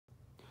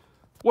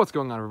What's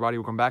going on, everybody?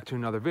 Welcome back to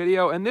another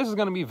video, and this is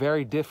going to be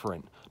very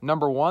different.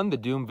 Number one, the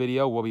Doom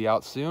video will be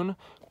out soon.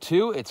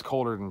 Two, it's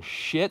colder than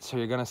shit, so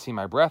you're going to see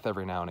my breath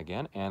every now and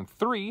again. And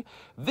three,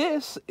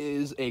 this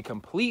is a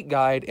complete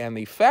guide and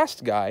the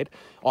fast guide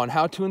on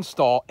how to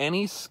install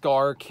any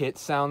Skar kit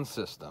sound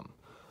system,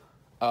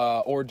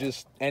 or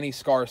just any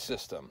Skar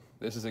system.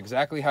 This is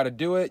exactly how to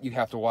do it. You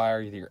have to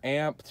wire either your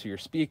amp to your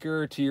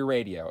speaker to your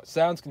radio. It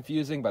sounds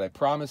confusing, but I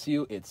promise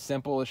you it's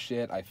simple as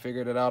shit. I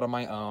figured it out on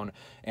my own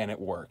and it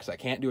works. I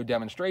can't do a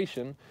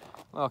demonstration,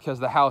 well,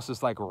 because the house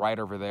is like right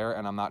over there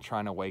and I'm not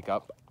trying to wake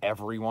up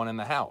everyone in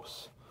the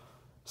house.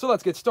 So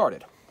let's get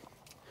started.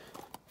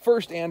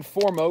 First and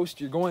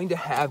foremost, you're going to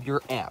have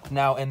your amp.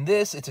 Now in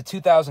this, it's a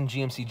 2000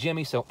 GMC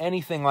Jimmy, so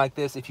anything like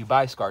this, if you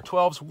buy Skar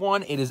 12s,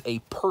 one, it is a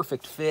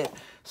perfect fit,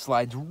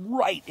 slides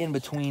right in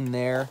between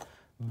there.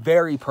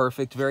 Very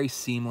perfect, very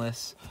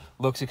seamless,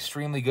 looks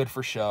extremely good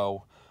for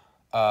show.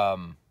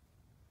 But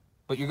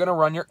you're gonna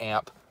run your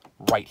amp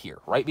right here,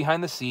 right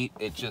behind the seat.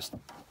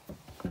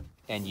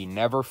 And you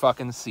never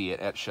fucking see it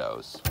at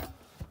shows.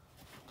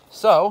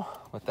 So,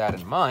 with that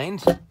in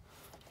mind,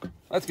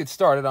 let's get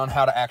started on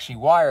how to actually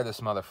wire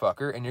this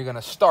motherfucker. And you're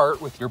gonna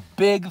start with your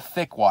big,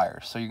 thick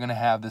wires. So you're gonna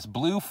have this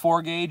blue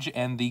 4-gauge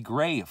and the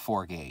gray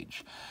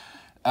 4-gauge.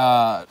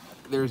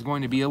 There's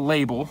going to be a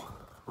label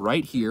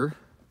right here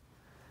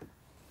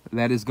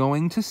that is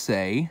going to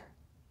say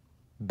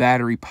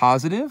battery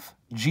positive,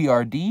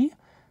 GRD,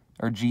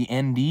 or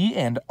GND,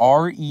 and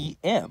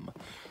REM.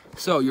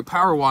 So your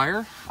power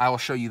wire, I will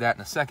show you that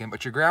in a second,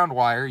 but your ground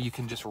wire, you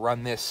can just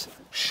run this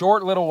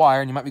short little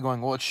wire, and you might be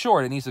going, well, it's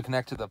short, it needs to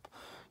connect to the,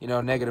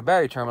 negative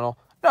battery terminal.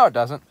 No, it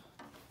doesn't.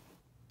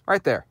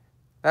 Right there.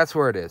 That's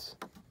where it is.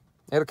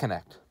 It'll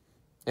connect.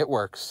 It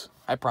works.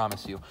 I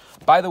promise you.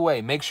 By the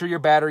way, make sure your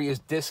battery is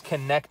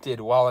disconnected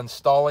while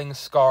installing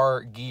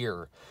Skar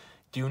gear.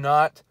 Do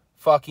not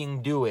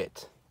fucking do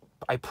it.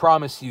 I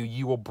promise you,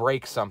 you will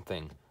break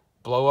something.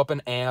 Blow up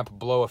an amp,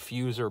 blow a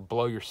fuse, or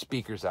blow your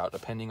speakers out,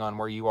 depending on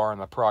where you are in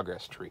the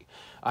progress tree.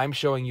 I'm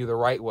showing you the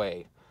right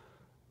way.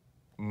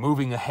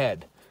 Moving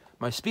ahead.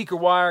 My speaker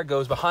wire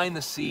goes behind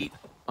the seat,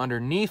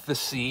 underneath the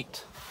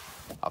seat.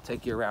 I'll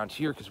take you around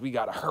here because we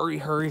gotta hurry,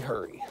 hurry,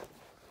 hurry.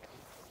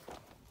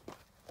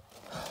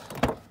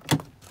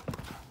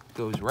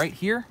 Goes right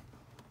here,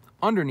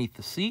 underneath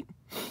the seat.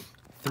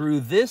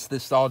 Through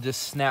this all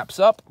just snaps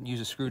up.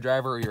 Use a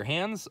screwdriver or your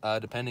hands,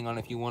 depending on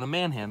if you want to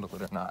manhandle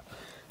it or not.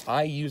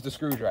 I used a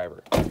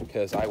screwdriver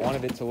because I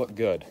wanted it to look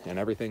good and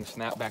everything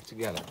snapped back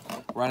together.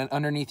 Run it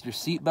underneath your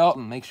seat belt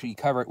and make sure you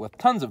cover it with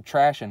tons of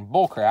trash and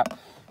bull crap,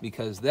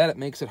 because that it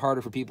makes it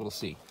harder for people to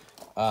see.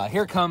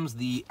 Here comes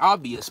the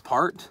obvious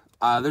part.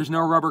 There's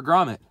no rubber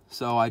grommet,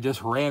 so I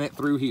just ran it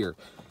through here.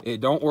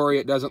 Don't worry,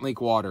 it doesn't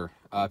leak water.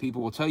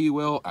 People will tell you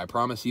will. I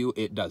promise you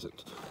it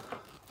doesn't.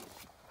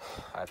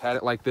 I've had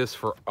it like this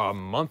for a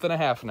month and a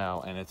half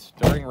now, and it's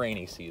during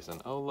rainy season.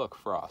 Oh, look,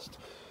 frost.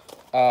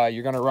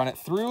 You're going to run it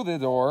through the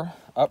door,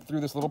 up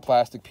through this little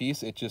plastic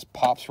piece. It just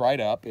pops right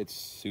up. It's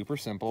super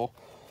simple.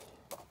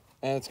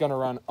 And it's going to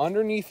run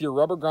underneath your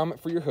rubber grommet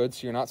for your hood,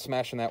 so you're not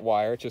smashing that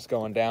wire. It's just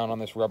going down on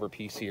this rubber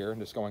piece here and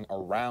just going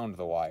around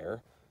the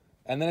wire.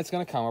 And then it's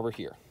going to come over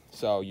here.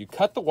 So you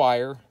cut the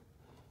wire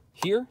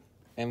here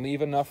and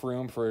leave enough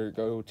room for it to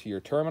go to your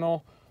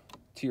terminal,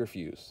 to your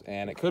fuse.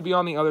 And it could be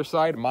on the other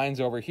side. Mine's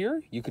over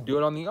here. You could do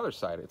it on the other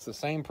side. It's the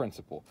same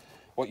principle.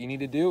 What you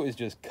need to do is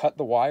just cut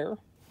the wire,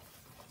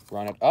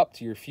 run it up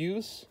to your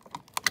fuse,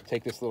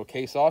 take this little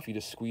case off. You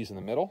just squeeze in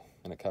the middle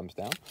and it comes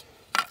down.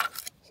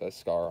 It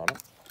says Skar on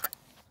it.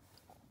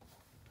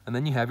 And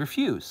then you have your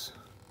fuse.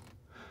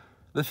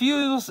 The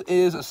fuse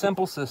is a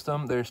simple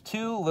system. There's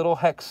two little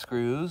hex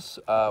screws,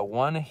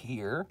 one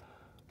here,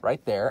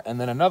 right there, and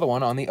then another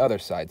one on the other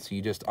side. So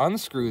you just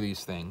unscrew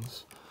these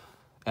things,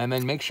 and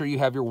then make sure you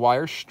have your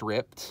wire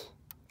stripped,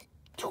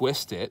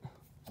 twist it,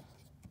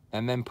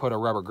 and then put a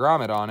rubber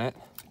grommet on it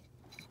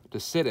to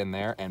sit in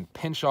there and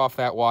pinch off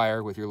that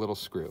wire with your little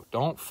screw.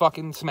 Don't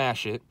fucking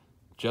smash it,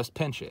 just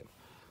pinch it.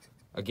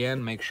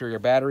 Again, make sure your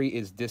battery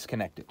is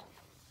disconnected.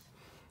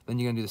 Then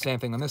you're gonna do the same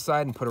thing on this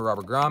side and put a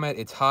rubber grommet.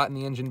 It's hot in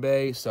the engine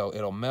bay, so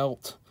it'll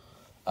melt.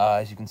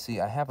 As you can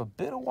see, I have a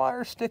bit of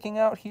wire sticking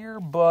out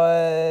here,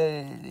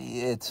 but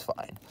it's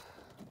fine.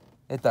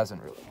 It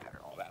doesn't really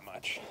matter all that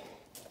much.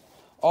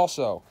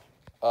 Also,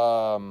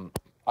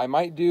 I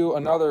might do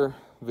another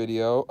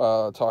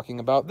video talking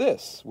about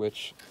this,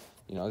 which,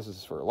 this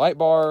is for a light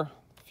bar,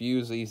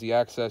 fuse, easy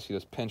access. You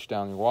just pinch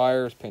down your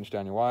wires,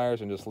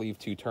 and just leave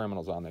two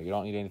terminals on there. You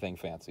don't need anything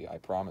fancy, I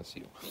promise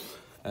you.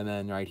 And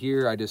then right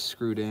here, I just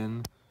screwed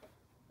in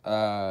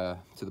to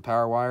the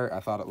power wire.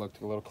 I thought it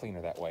looked a little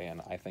cleaner that way,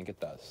 and I think it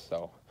does.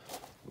 So,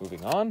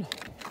 moving on.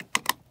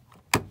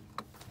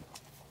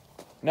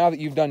 Now that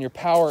you've done your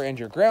power and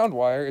your ground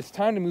wire, it's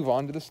time to move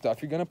on to the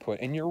stuff you're going to put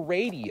in your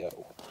radio.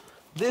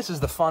 This is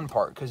the fun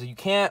part, because you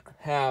can't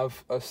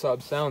have a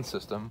sub sound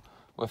system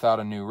without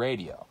a new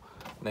radio.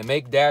 They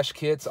make dash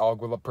kits. I'll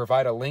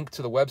provide a link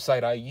to the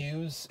website I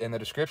use in the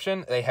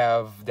description. They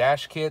have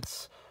dash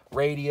kits,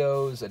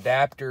 radios,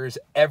 adapters,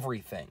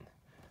 everything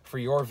for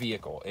your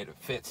vehicle. It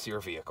fits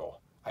your vehicle,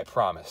 I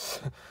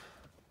promise.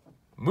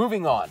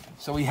 Moving on.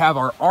 So we have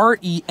our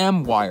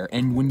REM wire,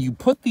 and when you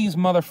put these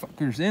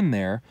motherfuckers in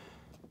there,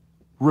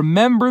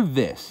 remember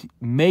this.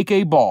 Make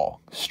a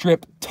ball.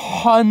 Strip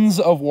tons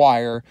of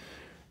wire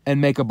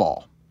and make a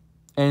ball.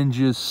 And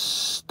just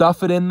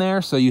stuff it in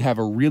there so you have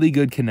a really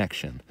good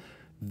connection.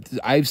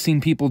 I've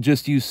seen people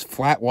just use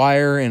flat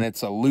wire and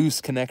it's a loose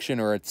connection,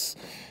 or it's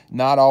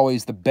not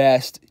always the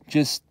best.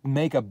 Just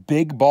make a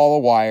big ball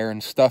of wire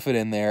and stuff it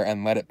in there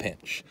and let it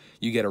pinch.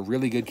 You get a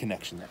really good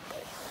connection that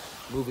way.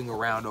 Moving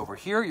around over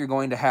here, you're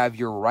going to have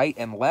your right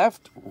and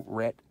left.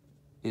 Red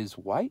is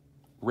white.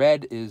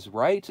 Red is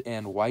right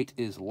and white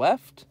is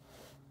left.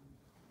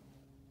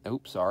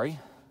 Oops, sorry.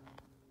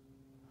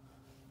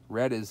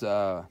 Red is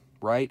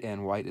right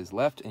and white is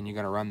left, and you're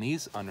going to run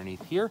these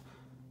underneath here.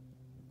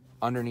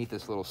 Underneath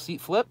this little seat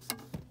flip,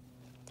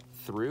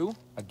 through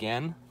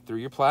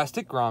your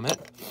plastic grommet.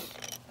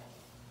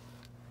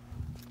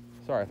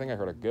 Sorry, I think I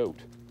heard a goat.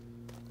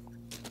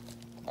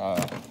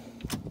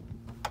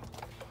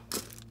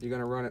 You're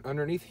gonna run it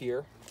underneath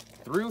here,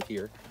 through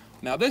here.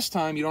 Now this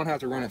time you don't have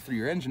to run it through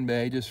your engine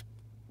bay, just,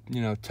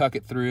 you know, tuck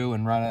it through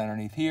and run it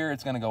underneath here.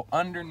 It's gonna go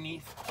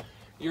underneath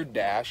your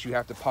dash. You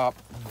have to pop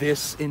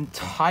this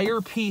entire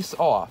piece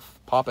off.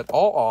 Pop it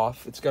all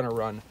off. It's gonna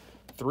run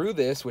through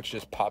this, which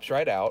just pops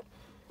right out.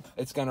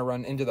 It's going to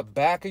run into the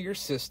back of your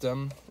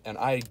system, and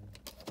I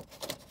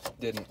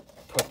didn't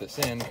put this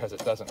in because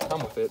it doesn't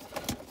come with it,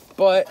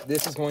 but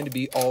this is going to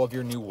be all of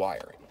your new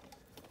wiring.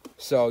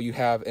 So you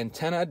have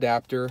antenna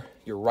adapter,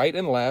 your right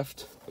and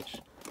left, which,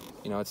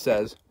 you know, it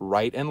says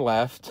right and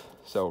left,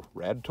 so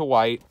red to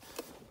white,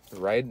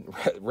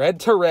 red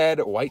to red,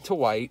 white to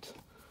white,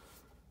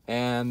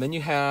 and then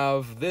you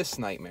have this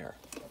nightmare.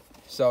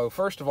 So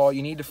first of all,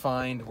 you need to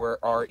find where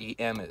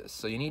REM is.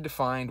 So you need to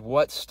find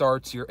what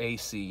starts your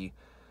AC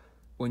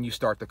when you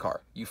start the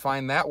car. You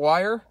find that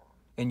wire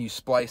and you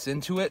splice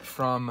into it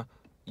from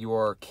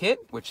your kit,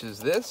 which is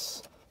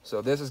this.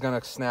 So this is going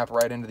to snap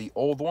right into the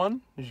old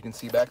one, as you can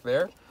see back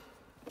there.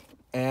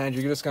 And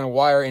you're just going to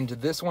wire into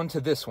this one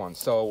to this one.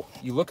 So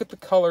you look at the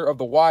color of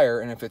the wire,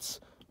 and if it's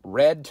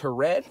red to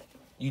red,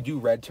 you do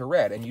red to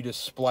red, and you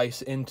just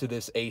splice into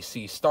this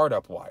AC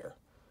startup wire.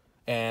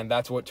 And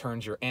that's what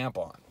turns your amp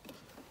on.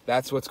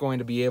 That's what's going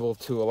to be able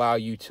to allow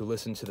you to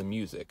listen to the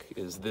music,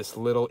 is this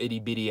little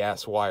itty-bitty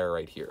ass wire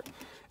right here.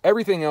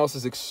 Everything else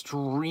is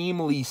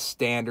extremely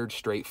standard,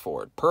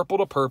 straightforward. Purple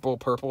to purple,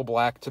 purple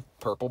black to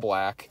purple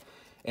black.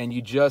 And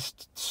you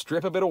just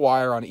strip a bit of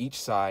wire on each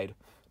side,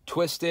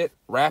 twist it,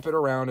 wrap it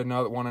around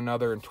one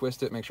another and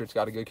twist it, make sure it's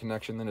got a good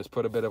connection, then just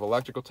put a bit of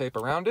electrical tape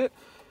around it.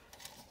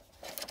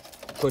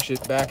 Push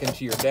it back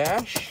into your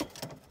dash.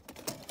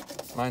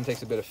 Mine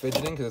takes a bit of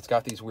fidgeting because it's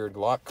got these weird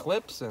lock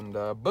clips, and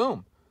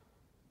boom.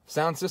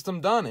 Sound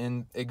system done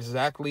in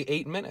exactly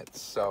 8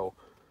 minutes. So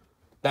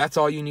that's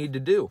all you need to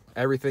do.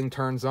 Everything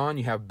turns on.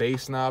 You have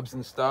bass knobs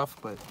and stuff,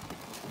 but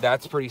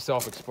that's pretty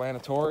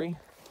self-explanatory.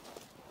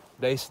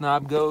 Bass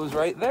knob goes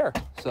right there.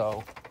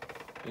 So,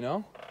 you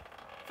know,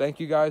 thank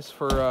you guys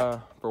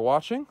for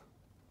watching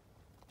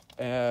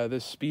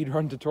this speed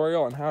run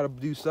tutorial on how to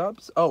do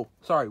subs. Oh,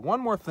 sorry, one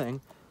more thing.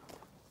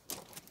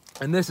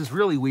 And this is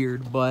really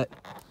weird, but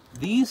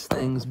these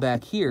things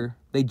back here,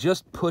 they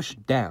just push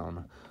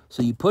down.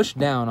 So you push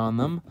down on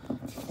them,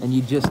 and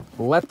you just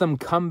let them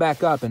come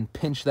back up and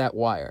pinch that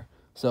wire.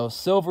 So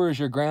silver is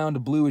your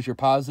ground, blue is your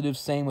positive,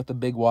 same with the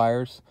big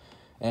wires.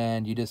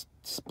 And you just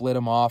split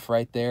them off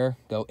right there,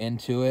 go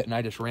into it. And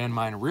I just ran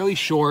mine really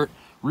short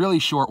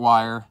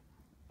wire,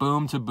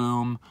 boom to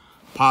boom,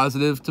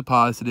 positive to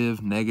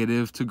positive,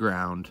 negative to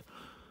ground.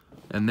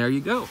 And there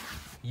you go.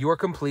 You're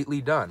completely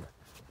done.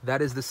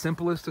 That is the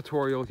simplest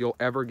tutorial you'll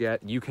ever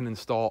get. You can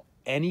install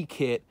any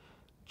kit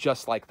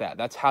just like that.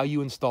 That's how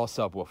you install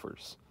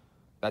subwoofers.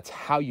 That's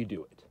how you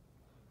do it.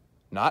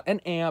 Not an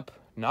amp,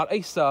 not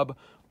a sub,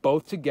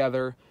 both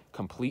together,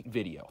 complete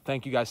video.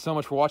 Thank you guys so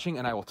much for watching,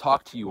 and I will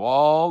talk to you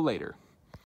all later.